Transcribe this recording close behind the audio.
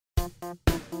I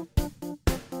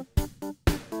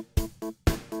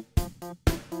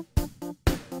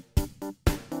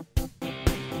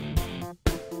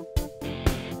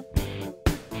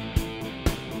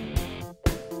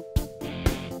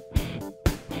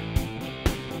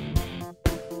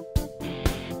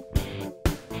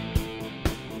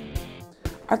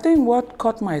think what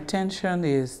caught my attention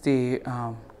is the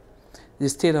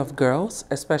state of girls,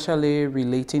 especially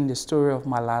relating the story of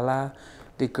Malala,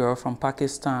 the girl from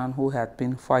Pakistan who had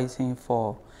been fighting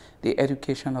for the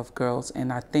education of girls.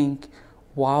 And I think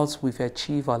whilst we've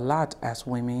achieved a lot as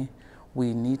women,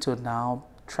 we need to now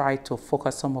try to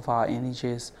focus some of our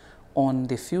energies on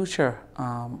the future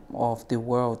of the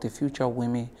world, the future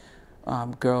women,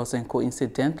 girls. And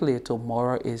coincidentally,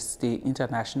 tomorrow is the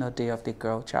International Day of the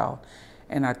Girl Child.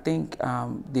 And I think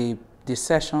the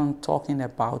session talking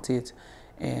about it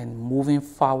and moving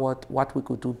forward, what we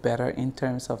could do better in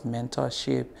terms of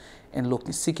mentorship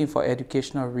and seeking for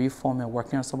educational reform and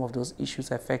working on some of those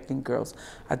issues affecting girls,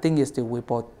 I think is the way,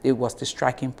 but it was the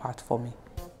striking part for me.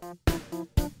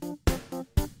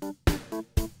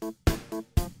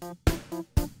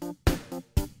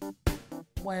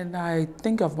 When I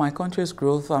think of my country's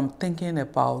growth, I'm thinking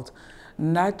about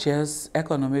not just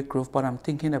economic growth, but I'm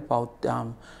thinking about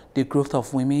the growth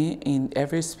of women in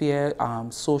every sphere,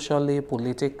 socially,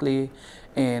 politically,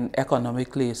 and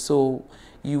economically. So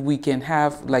we can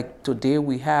have, like today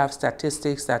we have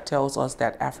statistics that tells us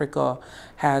that Africa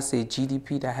has a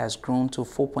GDP that has grown to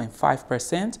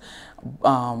 4.5%,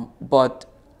 but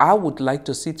I would like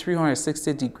to see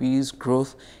 360 degrees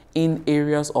growth in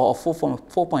areas, or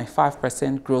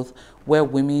 4.5% growth where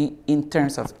women, in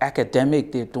terms of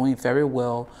academic, they're doing very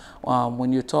well.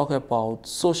 When you talk about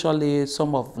socially,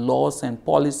 some of laws and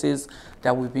policies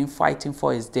that we've been fighting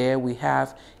for is there. We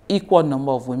have equal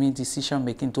number of women decision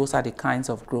making. Those are the kinds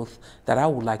of growth that I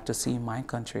would like to see in my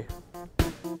country.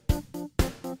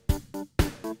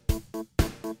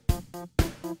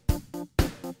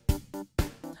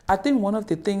 I think one of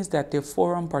the things that the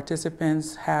forum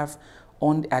participants have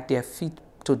at their feet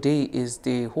today is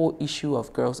the whole issue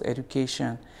of girls'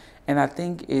 education. And I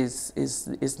think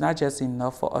it's not just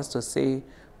enough for us to say,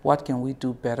 what can we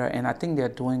do better? And I think they're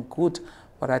doing good,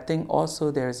 but I think also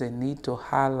there's a need to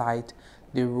highlight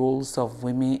the roles of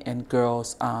women and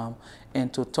girls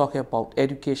and to talk about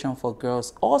education for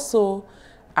girls. Also,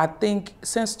 I think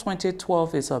since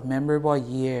 2012 is a memorable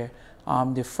year,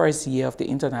 the first year of the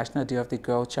International Day of the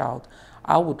Girl Child,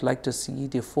 I would like to see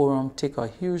the forum take a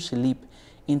huge leap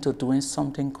into doing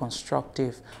something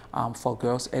constructive for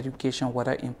girls' education,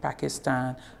 whether in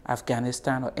Pakistan,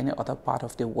 Afghanistan, or any other part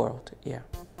of the world. Yeah.